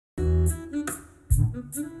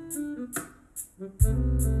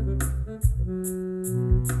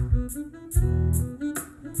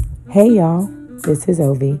Hey y'all, this is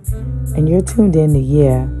Ovi, and you're tuned in to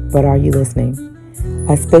Yeah, but Are You Listening?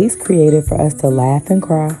 A space created for us to laugh and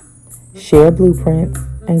cry, share blueprints,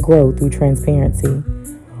 and grow through transparency.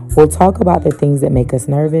 We'll talk about the things that make us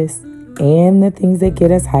nervous and the things that get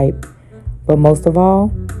us hyped, but most of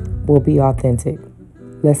all, we'll be authentic.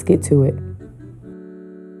 Let's get to it.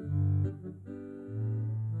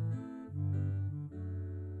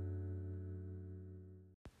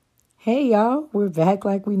 Hey y'all, we're back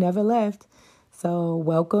like we never left. So,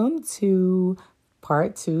 welcome to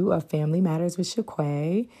part 2 of Family Matters with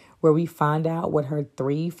Shaquay, where we find out what her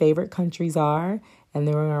 3 favorite countries are, and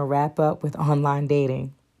then we're going to wrap up with online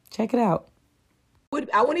dating. Check it out.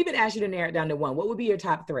 I won't even ask you to narrow it down to one. What would be your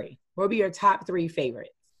top 3? What would be your top 3 favorites?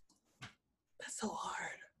 That's so hard.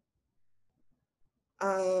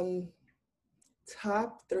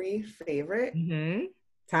 Top 3 favorite. Mm-hmm.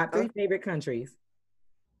 Top 3 favorite countries.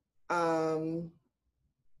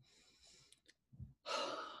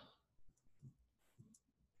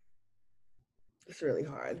 It's really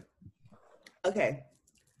hard. Okay.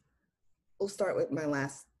 We'll start with my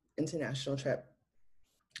last international trip.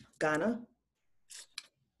 Ghana.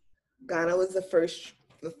 Ghana was the first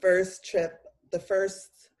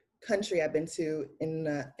country I've been to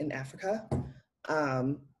in Africa.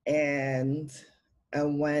 And I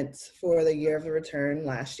went for the year of the return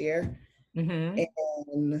last year. Mm-hmm.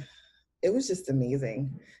 And it was just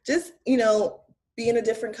amazing. Just, being in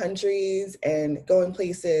different countries and going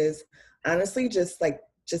places. Honestly, just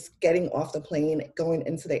getting off the plane, going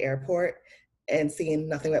into the airport and seeing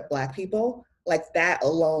nothing but Black people, like that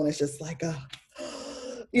alone is just like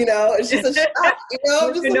it's just a shock,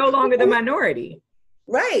 You're no longer the minority.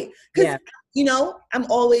 Right. Because, I'm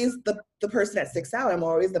always the person that sticks out. I'm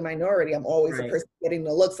always the minority. I'm always the person getting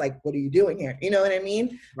the looks like, what are you doing here? You know what I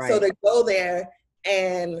mean? Right. So to go there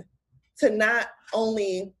and to not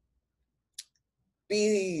only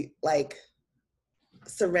be like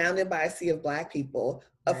surrounded by a sea of Black people,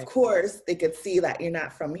 of course they could see that you're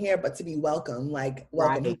not from here, but to be welcome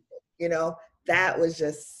people, that was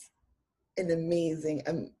just an amazing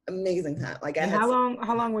time. Like, how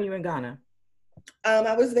long were you in Ghana?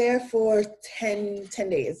 I was there for 10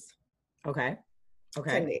 days. Okay.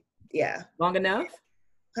 10 days. Yeah. Long enough?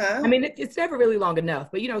 Huh? I mean, it's never really long enough,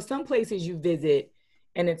 but some places you visit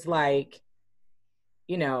and it's like,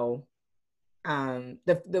 it's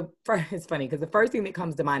funny because the first thing that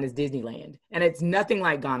comes to mind is Disneyland, and it's nothing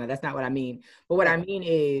like Ghana. That's not what I mean. But what I mean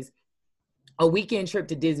is a weekend trip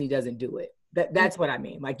to Disney doesn't do it. That's what I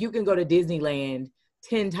mean. Like, you can go to Disneyland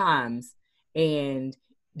 10 times, and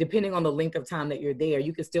depending on the length of time that you're there,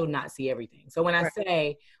 you can still not see everything. So when I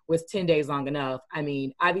say was 10 days long enough, I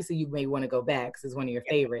mean, obviously you may want to go back because it's one of your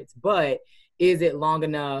favorites, but is it long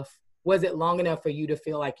enough? Was it long enough for you to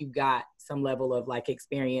feel like you got some level of like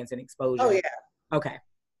experience and exposure? Oh, yeah. Okay.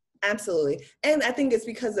 Absolutely. And I think it's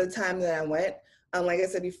because of the time that I went. Like I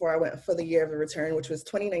said before, I went for the year of the return, which was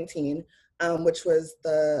 2019, which was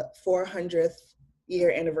the 400th year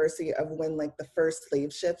anniversary of when like the first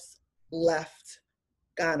slave ships left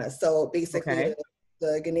Ghana. So basically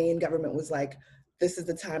the Ghanaian government was like, this is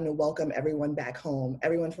the time to welcome everyone back home,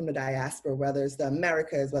 everyone from the diaspora, whether it's the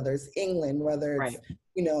Americas, whether it's England, whether it's,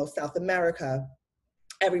 South America,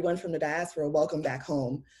 everyone from the diaspora, welcome back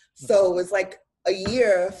home. So it was like a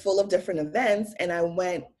year full of different events, and I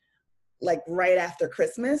went like right after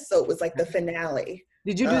Christmas. So it was like the finale.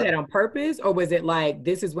 Did you do that on purpose, or was it like,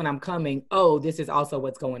 this is when I'm coming, oh, this is also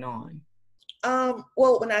what's going on?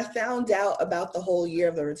 Well, when I found out about the whole year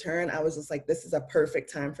of the return, I was just like, this is a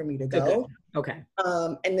perfect time for me to go. Okay.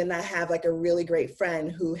 And then I have like a really great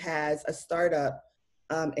friend who has a startup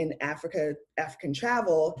in African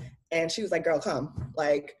travel. And she was like, girl, come,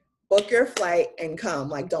 like, book your flight and come.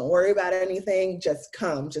 Like, don't worry about anything. Just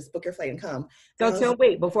come, just book your flight and come. So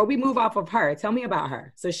wait, before we move off of her, tell me about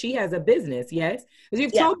her. So she has a business, yes? Because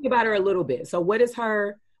you've told me about her a little bit. So what's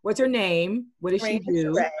her name? What does she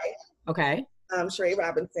do? Sheree. Okay. Sheree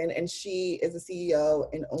Robinson, and she is the CEO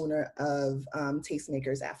and owner of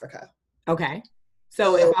Tastemakers Africa. Okay.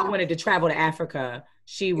 So if I wanted to travel to Africa,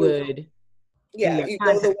 she would... Yeah, you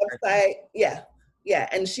go to the website. Yeah.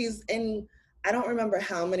 And she's in, I don't remember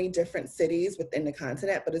how many different cities within the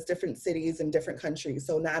continent, but it's different cities in different countries.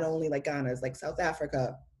 So not only like Ghana, it's like South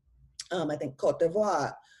Africa, I think Cote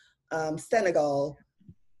d'Ivoire, Senegal,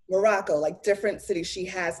 Morocco, like different cities. She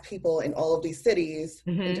has people in all of these cities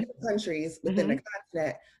in different countries within the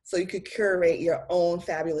continent. So you could curate your own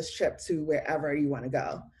fabulous trip to wherever you want to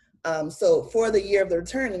go. So for the year of the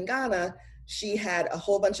return in Ghana, she had a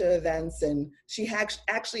whole bunch of events, and she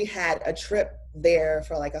actually had a trip there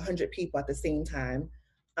for like 100 people at the same time.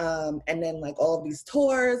 And then like all of these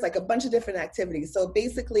tours, like a bunch of different activities. So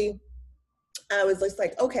basically I was just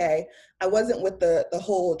like, okay, I wasn't with the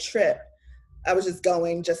whole trip. I was just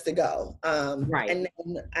going just to go. Right. And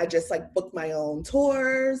then I just like booked my own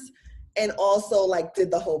tours, and also like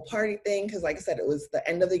did the whole party thing. Cause like I said, it was the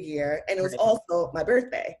end of the year, and it was also my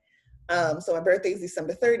birthday. So my birthday is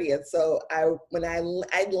December 30th. So I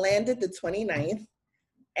landed the 29th,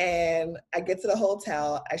 and I get to the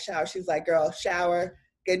hotel, I shower. She's like, girl, shower,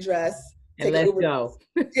 get dressed, and let's go.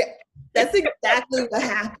 Yeah, that's exactly what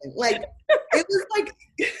happened. Like, it was like,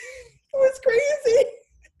 it was crazy.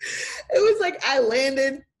 It was like I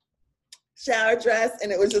landed, shower, dress,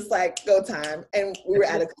 and it was just like go time. And we were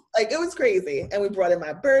at it was crazy. And we brought in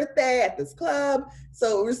my birthday at this club.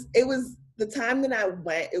 So it was the time that I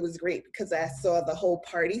went, it was great because I saw the whole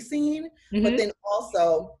party scene. Mm-hmm. But then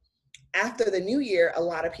also after the new year, a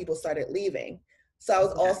lot of people started leaving. So I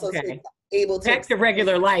was also able to back to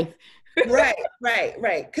regular life. right.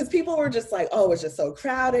 Because people were just like, oh, it's just so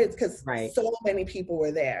crowded because so many people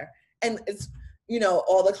were there. And it's,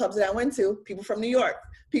 all the clubs that I went to, people from New York,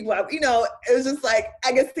 people, it was just like,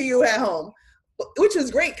 I can see you at home, which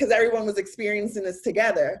was great because everyone was experiencing this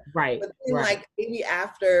together. Right. But then, like maybe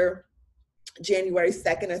after January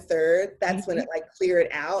 2nd or 3rd, that's when it like cleared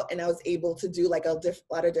out, and I was able to do like a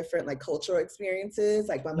lot of different like cultural experiences,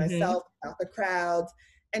 like by myself, without the crowds,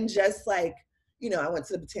 and just like, I went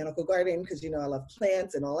to the botanical garden because, I love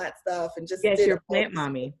plants and all that stuff, and just did you're a plant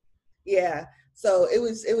mommy. Yeah. So it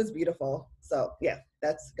was beautiful. So yeah,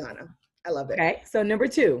 that's Ghana. I love it. Okay. So number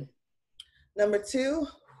 2.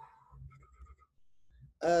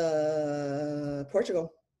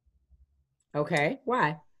 Portugal. Okay.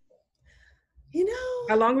 Why?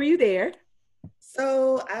 How long were you there?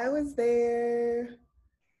 So I was there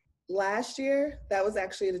last year. That was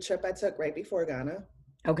actually the trip I took right before Ghana.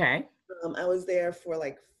 Okay. I was there for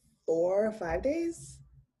like 4 or 5 days.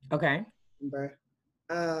 Okay.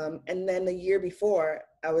 And then the year before,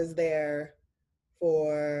 I was there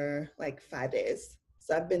for like 5 days.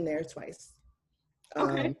 So I've been there twice.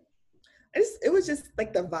 Okay. It was just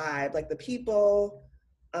like the vibe, like the people,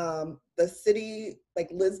 the city, like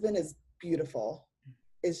Lisbon is beautiful.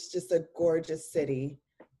 It's just a gorgeous city.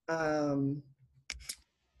 And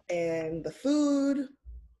the food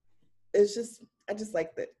is just, I just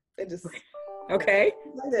liked it. Okay.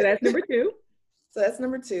 So that's number 2. So that's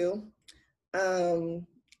number 2. And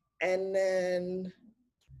then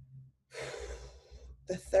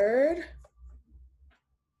the 3rd,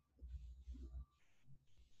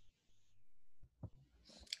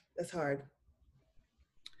 that's hard.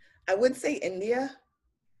 I would say India,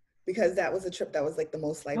 because that was a trip that was like the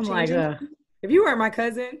most life-changing. I'm like, if you weren't my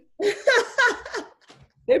cousin,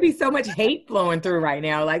 there'd be so much hate flowing through right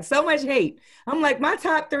now. Like so much hate. I'm like, my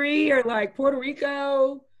top 3 are like Puerto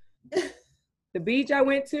Rico, the beach I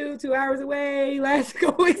went to 2 hours away last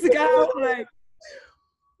couple weeks ago. Like,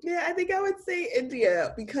 yeah, I think I would say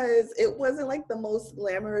India because it wasn't like the most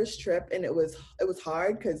glamorous trip, and it was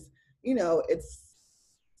hard because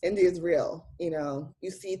India's real. You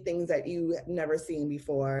see things that you have never seen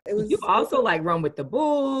before. You also like run with the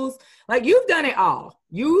bulls. Like you've done it all.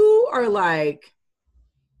 You are like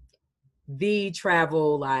the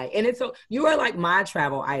travel, like, and it's so you are like my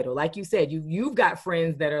travel idol. Like you said, you've got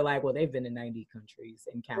friends that are like, well, they've been to 90 countries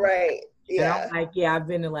and counting. Right. Yeah. And I'm like, yeah, I've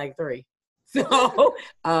been to like 3. So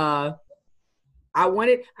I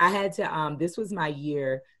had to this was my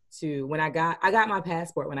year to when I got my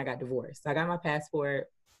passport when I got divorced. I got my passport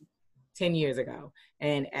 10 years ago.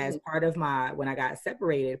 And as part of when I got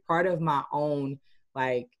separated, part of my own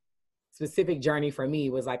like specific journey for me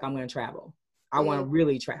was like, I'm going to travel. I want to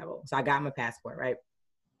really travel. So I got my passport, right?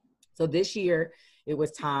 So this year it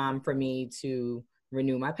was time for me to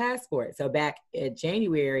renew my passport. So back in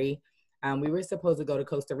January, we were supposed to go to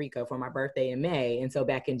Costa Rica for my birthday in May. And so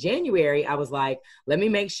back in January, I was like, let me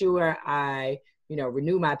make sure I,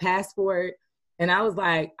 renew my passport. And I was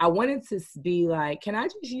like, I wanted to be like, can I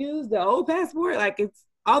just use the old passport? Like it's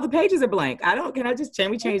all the pages are blank. Can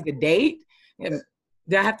we change the date? And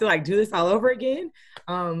do I have to like do this all over again?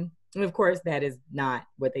 And of course that is not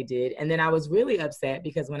what they did. And then I was really upset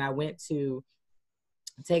because when I went to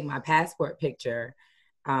take my passport picture,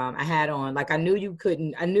 I had on, like, I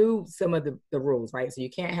knew some of the rules, right? So you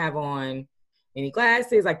can't have on any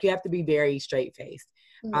glasses, like you have to be very straight faced.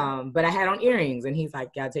 But I had on earrings and he's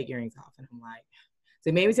like, gotta take earrings off. And I'm like, so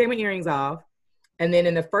he made me take my earrings off. And then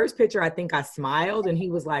in the first picture, I think I smiled and he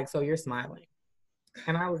was like, so you're smiling.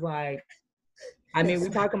 And I was like, I mean, we're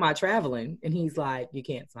talking about traveling. And he's like, you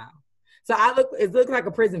can't smile. So it looks like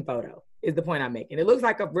a prison photo is the point I'm making. It looks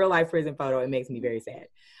like a real life prison photo. It makes me very sad.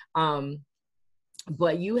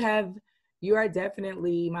 But you are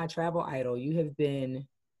definitely my travel idol. You have been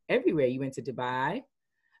everywhere. You went to Dubai.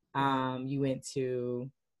 You went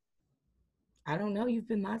to, I don't know, you've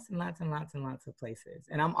been lots and lots and lots and lots of places.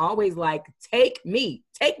 And I'm always like, take me.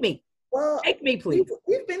 Well, take me, please.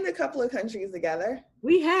 We've been to a couple of countries together.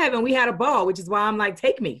 We have, and we had a ball, which is why I'm like,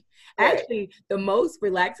 take me. Right. Actually, the most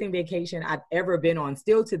relaxing vacation I've ever been on,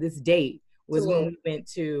 still to this date, was when we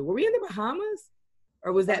went to, were we in the Bahamas?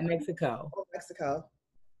 Or was that Mexico? Mexico.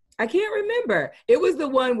 I can't remember. It was the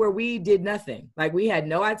one where we did nothing. Like, we had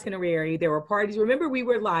no itinerary. There were parties. Remember, we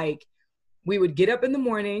would get up in the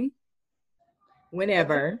morning,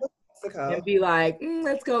 whenever, Mexico. and be like,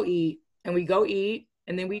 let's go eat. And we go eat,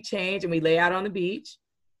 and then we change, and we lay out on the beach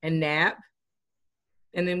and nap.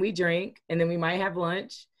 And then we drink, and then we might have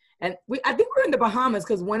lunch. And I think we're in the Bahamas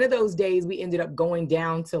because one of those days we ended up going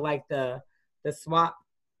down to like the swap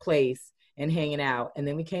place and hanging out. And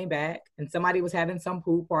then we came back and somebody was having some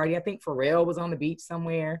pool party. I think Pharrell was on the beach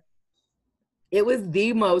somewhere. It was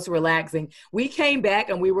the most relaxing. We came back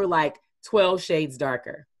and we were like 12 shades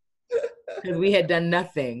darker because we had done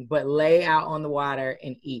nothing but lay out on the water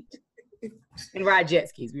and eat and ride jet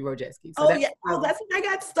skis. We rode jet skis. So that's when I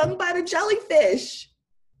got stung by the jellyfish.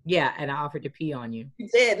 Yeah, and I offered to pee on you. You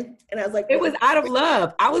did. And I was like, it was out of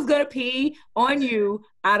love. I was going to pee on you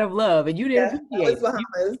out of love, and you didn't appreciate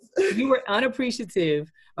it. You were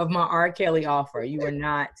unappreciative of my R. Kelly offer. You were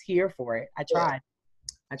not here for it. I tried.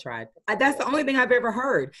 That's the only thing I've ever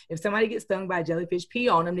heard. If somebody gets stung by a jellyfish, pee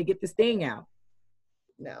on them to get the sting out.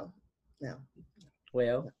 No.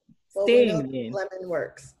 Well, sting then. Lemon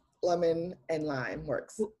works. Lemon and lime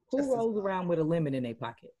works. Who rolls around with a lemon in their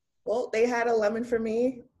pocket? Well, they had a lemon for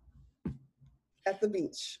me at the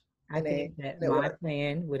beach. I think that my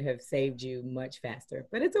plan would have saved you much faster,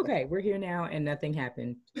 but it's okay. We're here now and nothing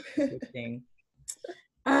happened.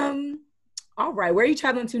 All right. Where are you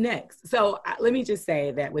traveling to next? So let me just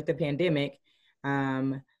say that with the pandemic,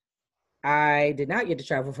 I did not get to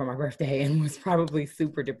travel for my birthday and was probably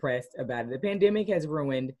super depressed about it. The pandemic has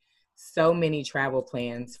ruined so many travel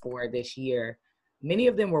plans for this year. Many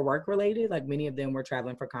of them were work related, like many of them were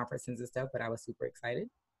traveling for conferences and stuff, but I was super excited.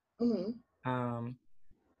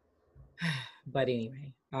 But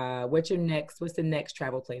anyway, what's the next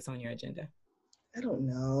travel place on your agenda? I don't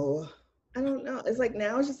know. It's like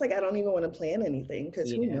now it's just like I don't even want to plan anything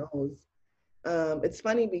because who knows? It's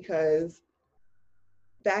funny because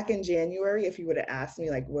back in January, if you would have asked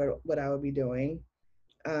me like what I would be doing,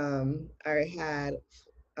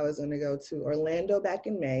 I was going to go to Orlando back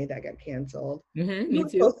in May. That got canceled. Me too.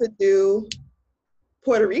 Supposed to do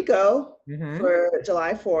Puerto Rico for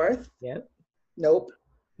July 4th. Yep. Nope.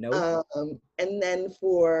 And then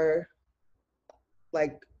for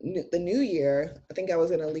like the new year, I think I was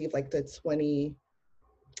going to leave like the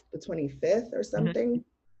 25th or something.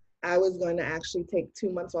 I was going to actually take 2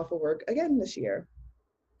 months off of work again this year.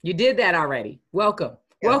 You did that already. Welcome.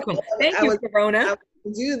 Thank you, Corona. I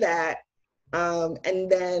would do that. And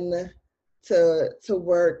then to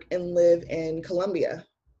work and live in Colombia,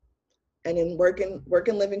 and then work and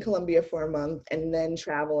live in Colombia for a month, and then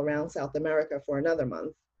travel around South America for another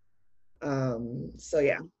month. So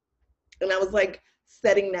yeah, and I was like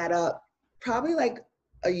setting that up probably like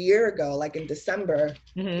a year ago, like in December,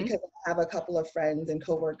 because I have a couple of friends and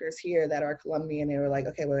coworkers here that are Colombian. They were like,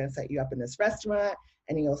 okay, we're gonna set you up in this restaurant,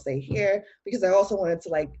 and you'll stay here, because I also wanted to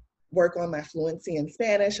like work on my fluency in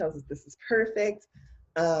Spanish. I was like, this is perfect.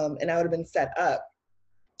 And I would have been set up.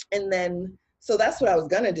 And then, so that's what I was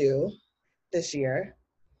gonna do this year.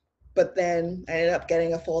 But then I ended up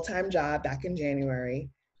getting a full-time job back in January.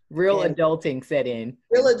 Real adulting set in.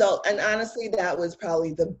 Real adult. And honestly, that was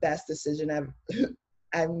probably the best decision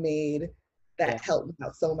I've made that helped me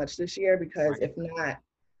out so much this year, because if not,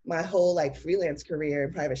 my whole like freelance career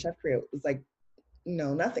and private chef career was like,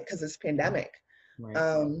 nothing, because it's pandemic.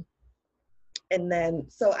 And then,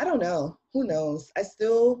 so I don't know, who knows? I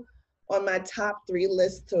still, on my top 3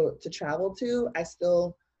 list to travel to, I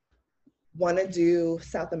still want to do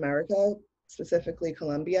South America, specifically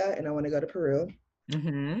Colombia, and I want to go to Peru. I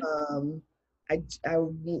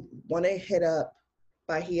want to hit up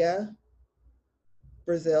Bahia,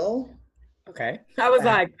 Brazil. Okay. I was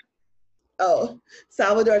like,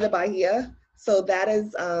 Salvador de Bahia. So that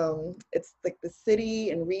is, it's like the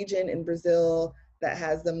city and region in Brazil that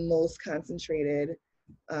has the most concentrated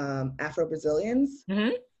Afro-Brazilians.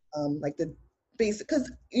 Like the basic,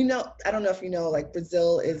 because I don't know if you know, like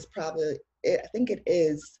Brazil is probably, I think it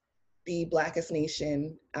is the Blackest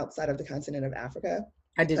nation outside of the continent of Africa.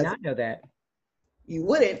 I did not know that. You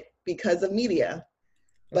wouldn't, because of media.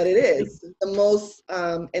 But it is the most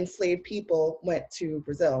enslaved people went to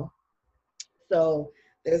Brazil. So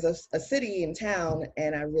there's a city in town,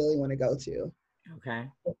 and I really want to go to. Okay.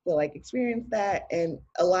 To like experience that, and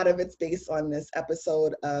a lot of it's based on this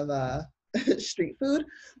episode of Street Food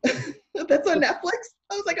that's on Netflix.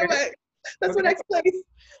 I was like, oh my, that's my next place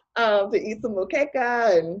to eat some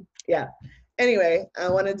moqueca, and yeah. Anyway, I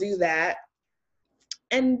want to do that,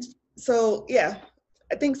 and so yeah,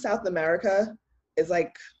 I think South America is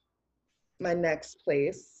like my next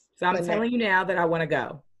place. So I'm telling you now that I want to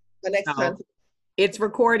go. My next time. It's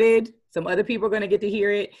recorded. Some other people are going to get to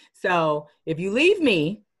hear it. So if you leave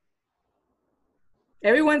me,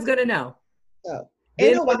 everyone's going to know. Oh.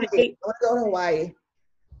 And Hawaii. I want to go to Hawaii.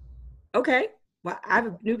 Okay. Well, I have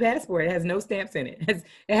a new passport. It has no stamps in it.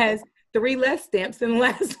 It has 3 less stamps than the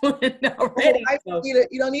last one already.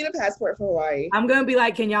 You don't need a passport for Hawaii. I'm going to be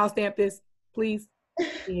like, can y'all stamp this, please?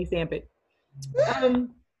 Can you stamp it?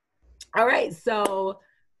 All right. So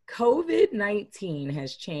COVID-19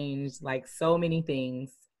 has changed like so many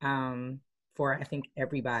things for, I think,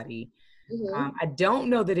 everybody. Mm-hmm. I don't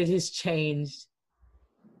know that it has changed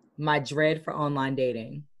my dread for online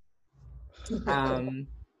dating.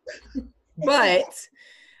 But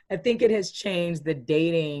I think it has changed the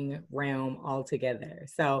dating realm altogether.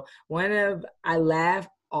 So I laugh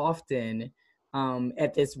often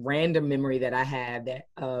at this random memory that I have that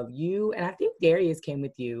of you, and I think Darius came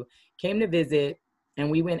to visit, and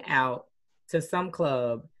we went out to some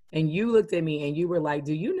club, and you looked at me and you were like,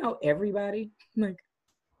 do you know everybody? I'm like,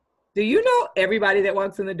 do you know everybody that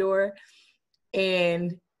walks in the door?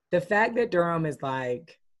 And the fact that Durham is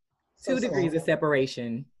like 2 degrees of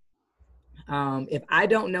separation. If I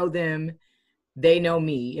don't know them, they know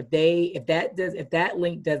me. If that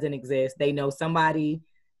link doesn't exist, they know somebody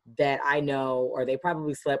that I know, or they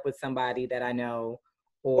probably slept with somebody that I know,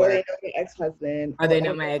 or they know my ex-husband. Or they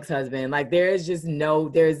know my ex-husband. Like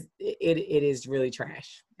it is really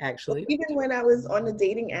trash, actually. Even when I was on the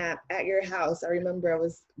dating app at your house, I remember I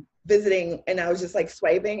was visiting and I was just like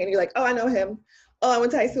swiping, and you're like, oh, I know him. Oh, I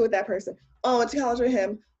went to high school with that person. Oh, I went to college with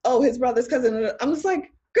him. Oh, his brother's cousin. I'm just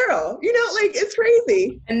like, girl, like it's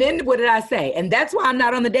crazy. And then what did I say? And that's why I'm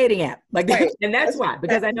not on the dating app. Like, right. And that's why,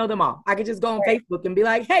 because I know them all. I could just go on Facebook and be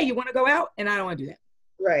like, hey, you want to go out? And I don't want to do that.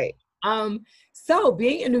 Right. So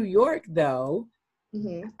being in New York though,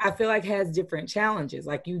 mm-hmm. I feel like has different challenges.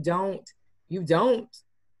 Like you don't,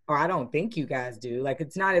 or I don't think you guys do. Like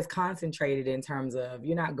it's not as concentrated in terms of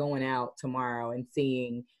you're not going out tomorrow and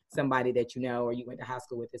seeing somebody that you know or you went to high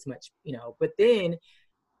school with as much, but then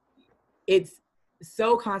it's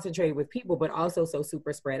so concentrated with people, but also so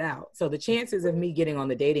super spread out. So the chances of me getting on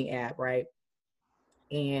the dating app, right,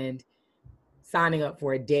 and signing up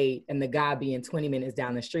for a date and the guy being 20 minutes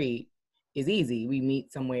down the street is easy. We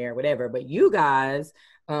meet somewhere, whatever. But you guys,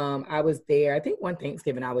 I was there, I think one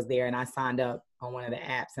Thanksgiving I was there and I signed up on one of the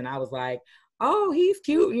apps and I was like, oh, he's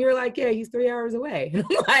cute. And you're like, yeah, he's 3 hours away. And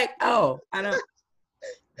I'm like, oh, I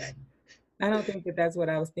don't think that's what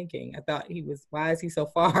I was thinking. I thought why is he so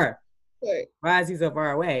far? Right. Why is he so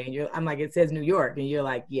far away? And I'm like, it says New York. And you're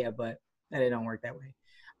like, yeah, but it don't work that way.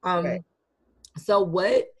 Right. So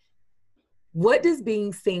what does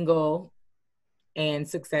being single and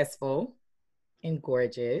successful and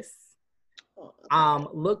gorgeous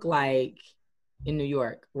look like in New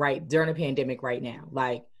York, right, during the pandemic right now?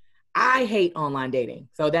 Like, I hate online dating.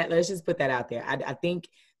 So let's just put that out there. I think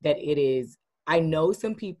that I know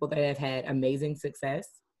some people that have had amazing success.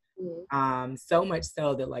 Mm-hmm. So much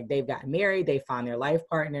so that like they've gotten married, they found their life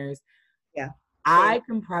partners. Yeah. I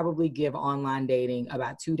can probably give online dating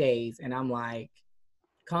about 2 days and I'm like,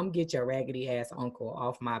 come get your raggedy ass uncle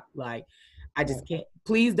off my, like, I just can't.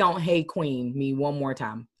 Please don't hey queen me one more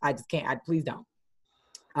time. I just can't. Please don't.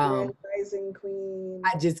 Rising queen.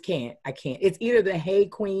 I just can't. I can't. It's either the hey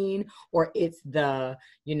queen or it's the,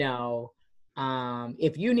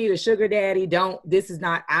 if you need a sugar daddy,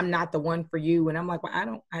 I'm not the one for you. And I'm like, well,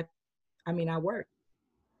 I work.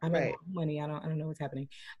 I make money. I don't know what's happening.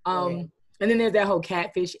 And then there's that whole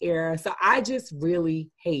catfish era. So I just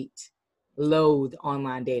really loathe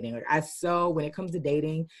online dating. Like when it comes to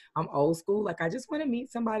dating, I'm old school. Like I just want to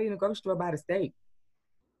meet somebody in a grocery store about a steak.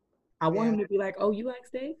 I want him to be like, oh, you like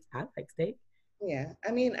steak? I like steak. Yeah.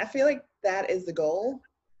 I mean, I feel like that is the goal.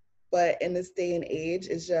 But in this day and age,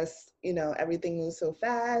 it's just, everything moves so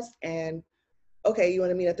fast. And okay, you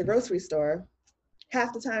want to meet at the grocery store.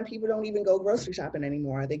 Half the time, people don't even go grocery shopping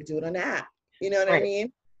anymore. They do it on the app. You know what I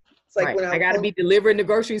mean? It's like when I got to be delivering the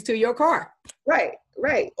groceries to your car. Right.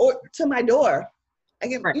 Or to my door. I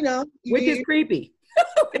get, which is creepy.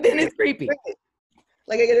 But then it's creepy. Right.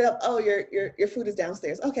 Like I get it up, oh, your food is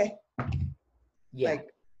downstairs. Okay. Yeah. Like,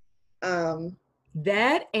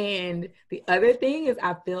 that, and the other thing is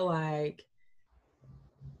I feel like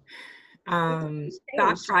so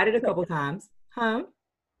I've tried it a couple times. Huh?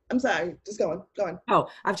 I'm sorry, just go on. Oh,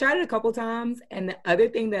 I've tried it a couple times. And the other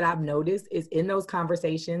thing that I've noticed is in those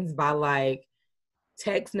conversations by like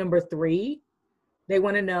text number 3, they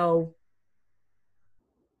want to know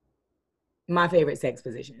my favorite sex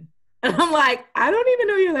position. And I'm like, I don't even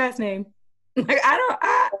know your last name. Like,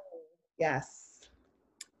 Yes.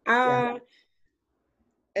 Yeah.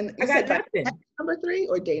 And you said text number 3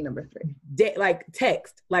 or day number 3? Like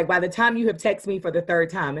text. Like by the time you have texted me for the 3rd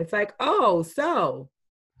time, it's like, oh, so.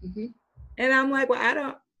 Mm-hmm. And I'm like,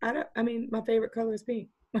 well, I mean, my favorite color is pink.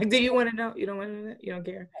 Like, do you want to know? You don't want to know that? You don't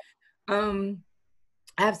care? I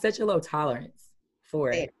have such a low tolerance for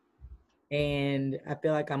it. And I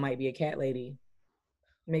feel like I might be a cat lady.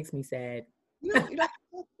 It makes me sad. You don't like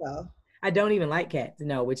cats, though. I don't even like cats,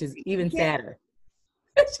 no, which is even sadder.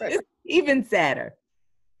 Right. Even sadder.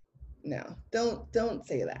 No, don't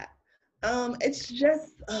say that. It's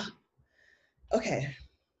just okay.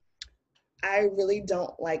 I really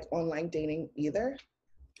don't like online dating either.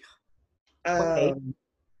 Okay.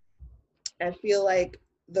 I feel like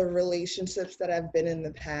the relationships that I've been in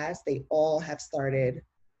the past, they all have started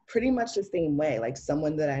pretty much the same way. Like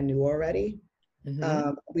someone that I knew already.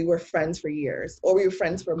 Mm-hmm. We were friends for years, or we were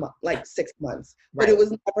friends for like 6 months, right. But it was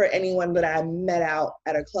never anyone that I met out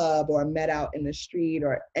at a club or met out in the street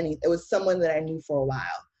or anything. It was someone that I knew for a while.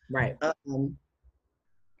 Right.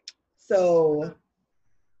 So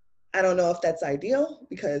I don't know if that's ideal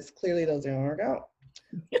because clearly those didn't work out,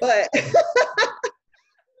 but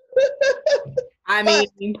I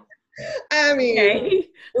mean, okay.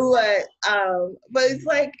 But it's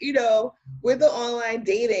like, you know, with the online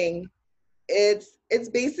dating, it's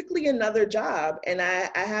basically another job. And I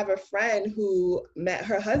have a friend who met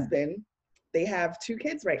her husband. They have 2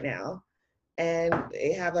 kids right now and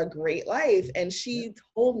they have a great life. And she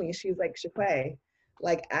told me, she's like, Shaquay,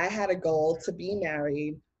 like I had a goal to be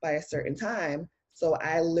married by a certain time. So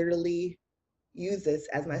I literally use this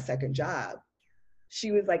as my second job.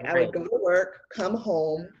 She was like, I would go to work, come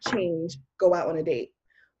home, change, go out on a date.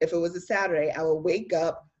 If it was a Saturday, I would wake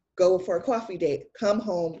up, go for a coffee date, come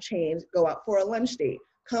home, change, go out for a lunch date,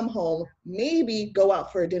 come home, maybe go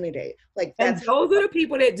out for a dinner date. Like that's those are the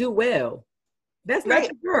people that do well. That's not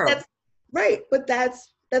your girl. That's right. But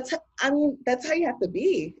that's I mean, that's how you have to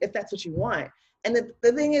be if that's what you want. And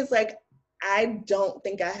the thing is, like, I don't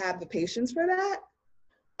think I have the patience for that.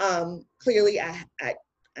 Clearly I haven't.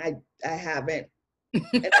 And I haven't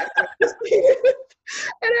succeeded.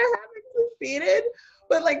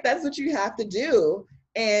 But like that's what you have to do.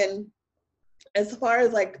 And as far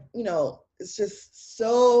as like, you know, it's just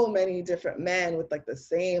so many different men with like the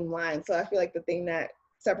same line. So I feel like the thing that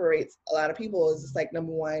separates a lot of people is just like,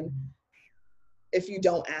 number one, if you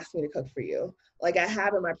don't ask me to cook for you. Like I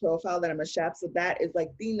have in my profile that I'm a chef. So that is like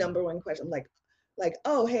the number one question. I'm like,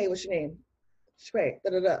 oh, hey, what's your name? Great.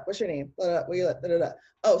 What's your name? Where you live?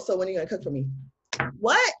 Oh, so when are you gonna cook for me?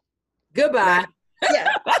 What? Goodbye.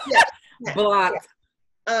 Yeah. Blocked.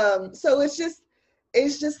 Yeah. So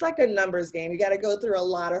it's just like a numbers game. You got to go through a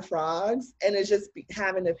lot of frogs, and it's just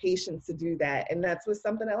having the patience to do that. And that's what's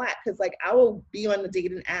something I lack, because like I will be on the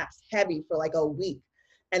dating apps heavy for like a week,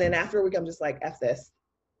 and then after a week I'm just like, F this,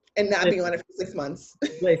 and not be on it for 6 months.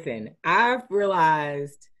 Listen, I've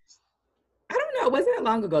realized, I don't know, it wasn't that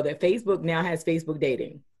long ago that Facebook now has Facebook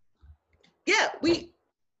dating. Yeah, we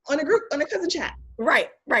on a cousin chat. Right.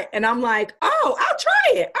 And I'm like, oh, I'll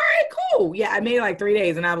try it. All right, cool. Yeah, I made it like 3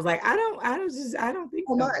 days, and I was like, I don't think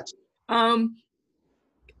so much.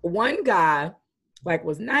 One guy like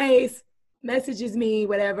was nice, messages me,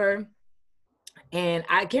 whatever, and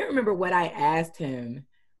I can't remember what I asked him.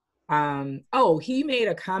 He made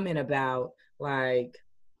a comment about like,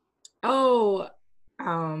 I'm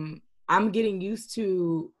getting used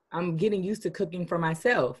to cooking for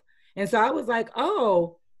myself, and so I was like,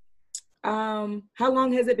 how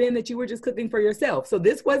long has it been that you were just cooking for yourself? So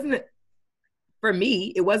this wasn't, for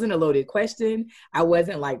me, it wasn't a loaded question. I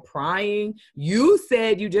wasn't like prying. You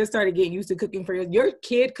said you just started getting used to cooking for your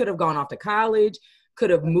kid could have gone off to college,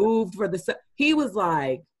 could have moved for he was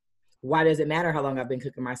like, why does it matter how long I've been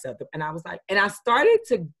cooking myself? And I was like, and I started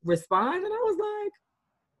to respond, and I was like,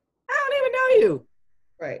 I don't even know you.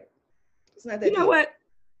 Right. It's not that you know what?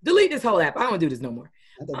 Delete this whole app. I don't do this no more.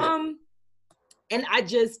 And I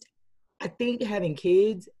think having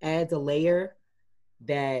kids adds a layer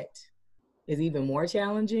that is even more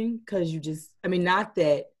challenging, because not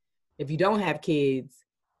that if you don't have kids,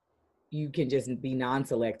 you can just be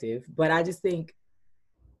non-selective, but I just think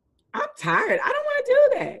I'm tired. I don't want to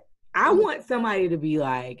do that. I want somebody to be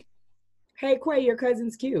like, hey, Quay, your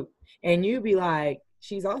cousin's cute. And you be like,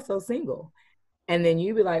 she's also single. And then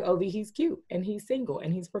you be like, oh, he's cute and he's single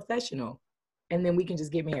and he's professional. And then we can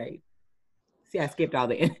just get married. See, I skipped all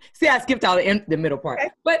the middle part. Okay.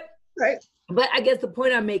 But Right. But I guess the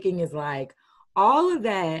point I'm making is like all of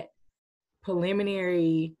that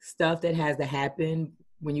preliminary stuff that has to happen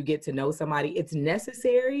when you get to know somebody, it's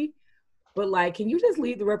necessary. But like, can you just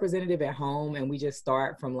leave the representative at home and we just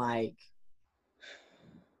start from like,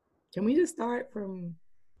 can we just start from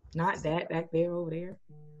not that back there over there?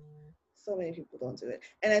 So many people don't do it.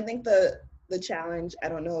 And I think the challenge, I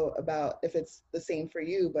don't know about if it's the same for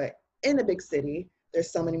you, but in a big city,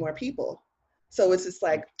 there's so many more people. So it's just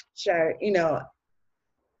like, sure, you know,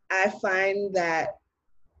 I find that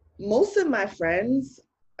most of my friends,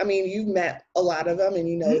 I mean, you've met a lot of them and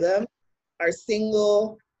you know them, are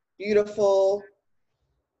single, beautiful,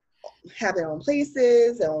 have their own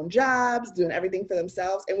places, their own jobs, doing everything for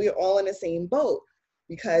themselves. And we're all in the same boat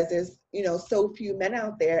because there's, you know, so few men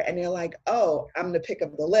out there and they're like, oh, I'm the pick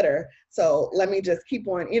of the litter. So let me just keep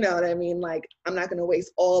on, you know what I mean? Like, I'm not going to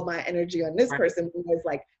waste all my energy on this person when there's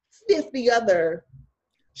like 50 other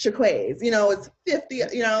Shaquays, you know, it's 50,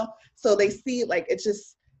 you know, so they see like, it's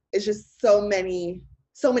just so many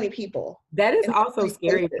people. That is also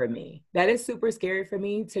scary for me. That is super scary for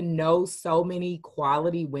me to know so many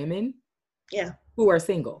quality women who are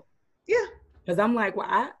single. Yeah. Because I'm like,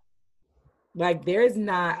 well, there's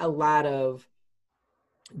not a lot of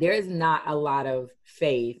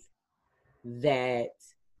faith that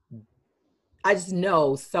I just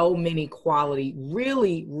know so many quality,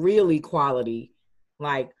 really, really quality,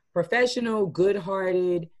 like professional,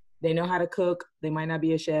 good-hearted, they know how to cook. They might not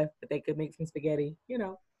be a chef, but they could make some spaghetti, you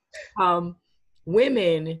know.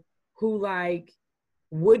 Women who like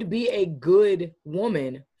would be a good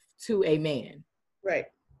woman to a man. Right.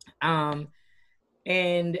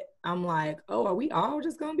 And I'm like, oh, are we all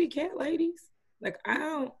just gonna be cat ladies? Like,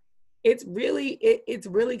 it's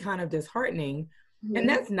really kind of disheartening. Mm-hmm. And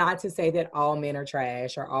that's not to say that all men are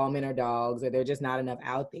trash or all men are dogs or they're just not enough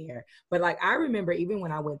out there. But like, I remember even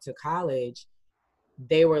when I went to college,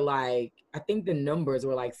 they were like, I think the numbers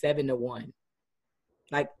were like 7-1,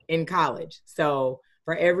 like in college. So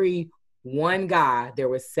for every one guy, there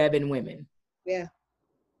were 7 women. Yeah.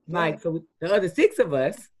 Like, so the other 6 of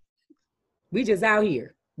us, we just out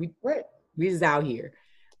here. We just out here.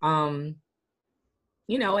 You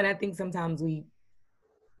know, and I think sometimes we,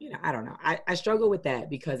 you know, I don't know. I struggle with that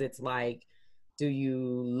because it's like, do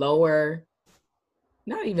you lower,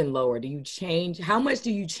 not even lower, do you change, how much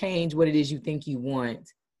do you change what it is you think you want?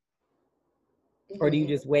 Mm-hmm. Or do you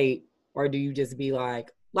just wait? Or do you just be like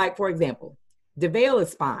for example, DeVale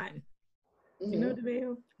is fine. Mm-hmm. You know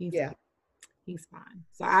DeVale? He's fine.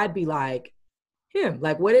 So I'd be like him.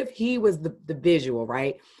 Like, what if he was the visual,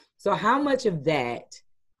 right? So how much of that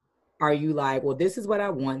are you like, well, this is what I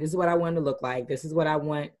want. This is what I want to look like. This is what I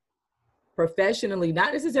want professionally,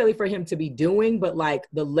 not necessarily for him to be doing, but like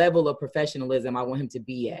the level of professionalism I want him to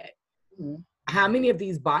be at. Mm-hmm. How many of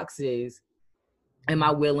these boxes am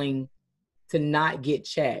I willing to not get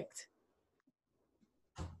checked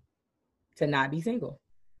to not be single?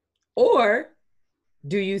 Or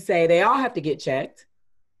do you say they all have to get checked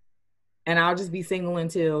and I'll just be single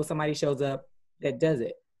until somebody shows up that does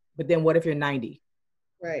it? But then what if you're 90?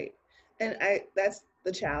 Right. And that's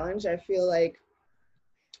the challenge. I feel like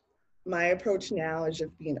my approach now is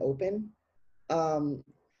just being open.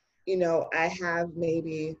 You know, I have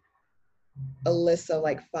maybe a list of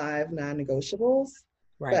like 5 non-negotiables,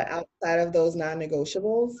 right. But outside of those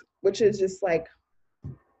non-negotiables, which is just like,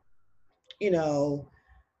 you know,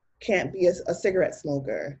 can't be a cigarette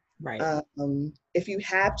smoker. Right. If you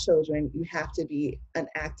have children, you have to be an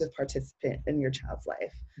active participant in your child's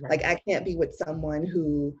life. Right. Like, I can't be with someone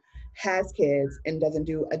who has kids and doesn't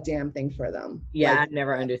do a damn thing for them. Yeah, like, I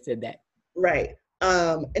never understood that. Right.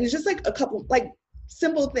 And it's just like a couple, like,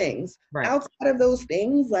 simple things. Right. Outside of those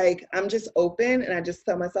things, like, I'm just open and I just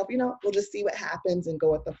tell myself, you know, we'll just see what happens and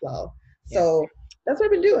go with the flow. Yeah. So that's what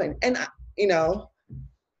I've been doing. And, you know,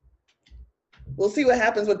 we'll see what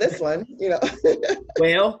happens with this one, you know.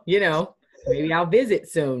 Well, you know, maybe I'll visit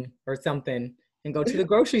soon or something and go to the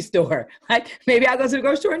grocery store. Like, maybe I'll go to the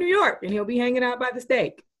grocery store in New York and he'll be hanging out by the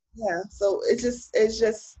steak. Yeah. So it's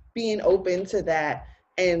just being open to that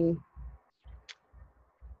and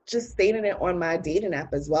just stating it on my dating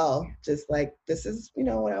app as well. Just like, this is, you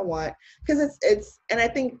know, what I want. Because it's, and I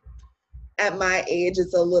think at my age,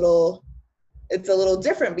 it's a little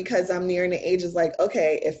different because I'm nearing the age is like,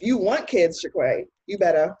 okay, if you want kids, Shaquay,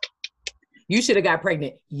 you should have got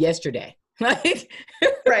pregnant yesterday. Like,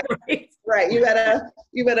 Right. Right.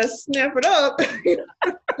 You better snap it up.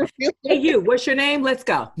 Hey, you, what's your name? Let's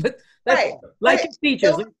go. Let's Right. like your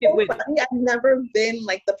teachers. Let's get with it. I've never been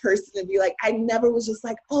like the person to be like, I never was just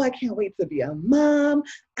like, oh, I can't wait to be a mom.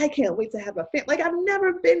 I can't wait to have a family. Like, I've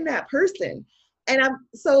never been that person. And I'm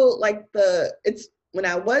so like it's when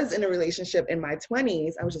I was in a relationship in my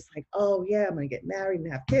 20s, I was just like, oh yeah, I'm gonna get married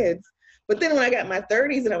and have kids. But then when I got in my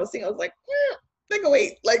 30s and I was single, I was like,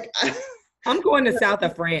 wait, like I'm going to south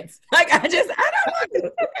of France. Like, I don't know.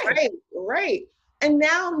 Right. And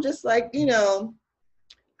now I'm just like,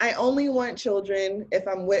 I only want children if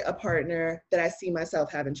I'm with a partner that I see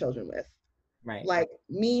myself having children with. Right. Like,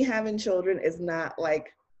 me having children is not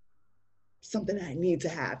like something I need to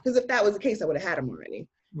have. Because if that was the case, I would have had them already.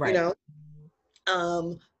 Right.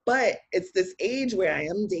 But it's this age where I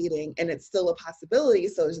am dating and it's still a possibility.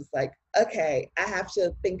 So it's just like, okay, I have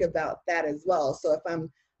to think about that as well. So if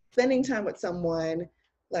I'm spending time with someone,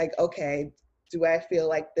 like, okay, do I feel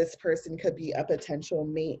like this person could be a potential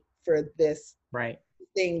mate for this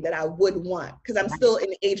thing that I would want? Because I'm still in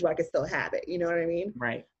the age where I can still have it. You know what I mean?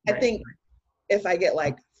 Right. I think if I get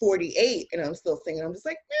like 48 and I'm still single, I'm just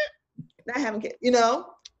like, not having kids.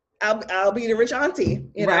 I'll be the rich auntie.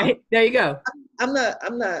 Right. There you go. I'm not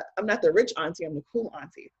the rich auntie. I'm the cool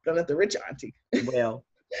auntie, but I'm not the rich auntie. Well,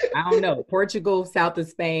 I don't know. Portugal, south of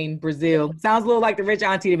Spain, Brazil. Sounds a little like the rich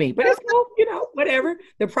auntie to me, but it's cool, whatever.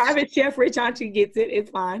 The private chef rich auntie gets it.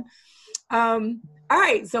 It's fine. All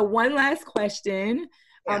right. So one last question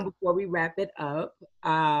before we wrap it up,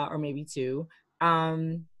 or maybe two.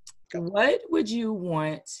 What would you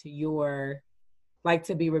want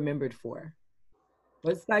to be remembered for?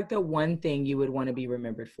 What's like the one thing you would want to be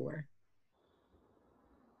remembered for?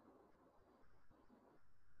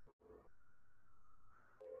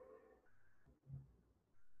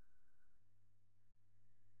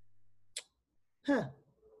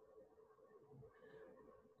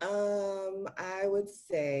 I would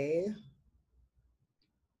say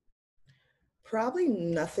probably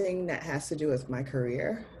nothing that has to do with my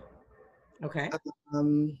career. Okay.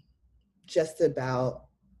 Just about,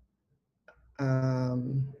 I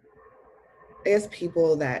guess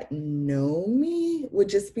people that know me would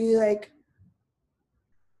just be like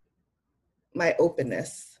my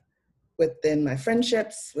openness within my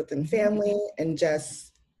friendships, within family, and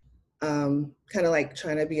just kind of like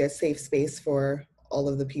trying to be a safe space for all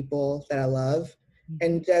of the people that I love,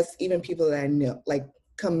 and just even people that I know, like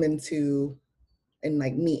come into and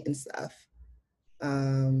like meet and stuff.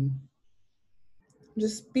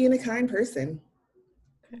 Just being a kind person.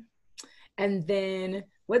 Okay. And then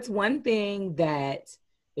what's one thing that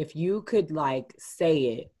if you could like say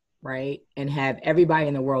it, right, and have everybody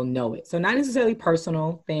in the world know it? So not necessarily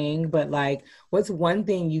personal thing, but like what's one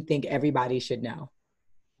thing you think everybody should know?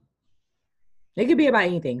 It could be about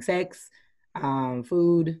anything: sex,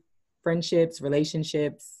 food, friendships,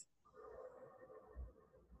 relationships.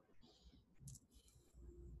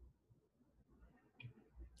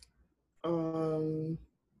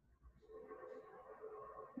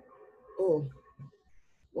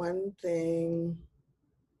 One thing.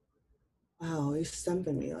 Wow, you're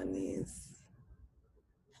stumping me on these.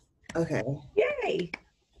 Okay. Yay.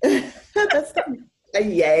 That's a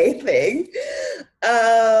yay thing.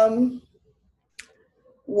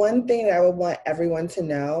 One thing that I would want everyone to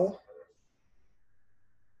know.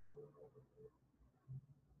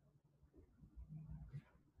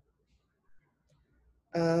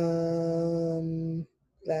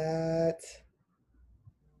 That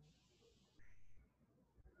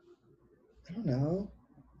I don't know.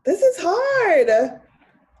 This is hard.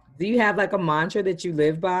 Do you have like a mantra that you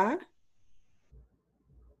live by?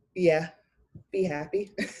 Yeah, be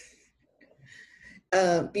happy.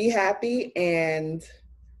 Be happy, and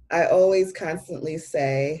I always constantly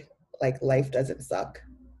say, like, life doesn't suck.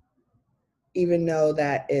 Even though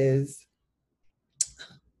it's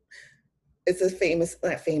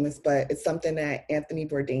not famous, but it's something that Anthony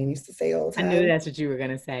Bourdain used to say all the time. I knew that's what you were going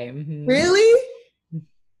to say. Mm-hmm. Really?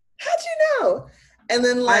 How'd you know? And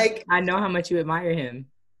then like... I know how much you admire him.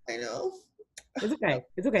 I know. It's okay.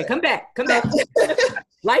 It's okay. Come back.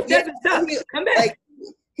 Life doesn't suck. Come back. Like,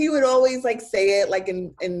 he would always like say it like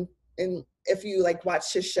in if you like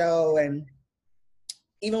watch his show, and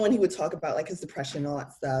even when he would talk about like his depression and all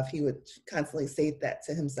that stuff, he would constantly say that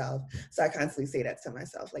to himself. So I constantly say that to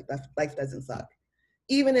myself, like life doesn't suck.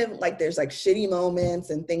 Even if like there's like shitty moments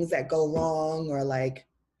and things that go wrong, or like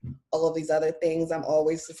all of these other things,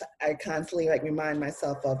 I constantly like remind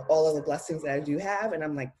myself of all of the blessings that I do have. And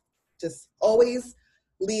I'm like, just always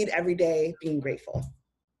lead every day being grateful.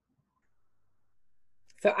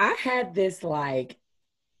 So I had this like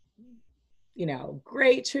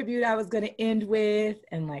great tribute I was going to end with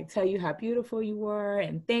and like tell you how beautiful you were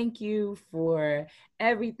and thank you for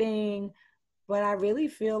everything. But I really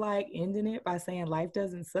feel like ending it by saying life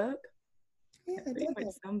doesn't suck. Yeah, it pretty much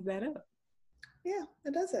doesn't. sums that up. Yeah,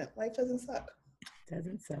 it doesn't. Life doesn't suck.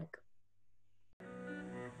 Doesn't suck.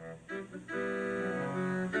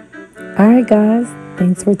 All right, guys.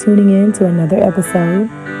 Thanks for tuning in to another episode.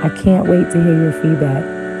 I can't wait to hear your feedback.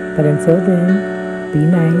 But until then, be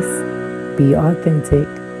nice, be authentic,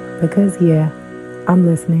 because yeah, I'm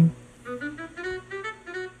listening.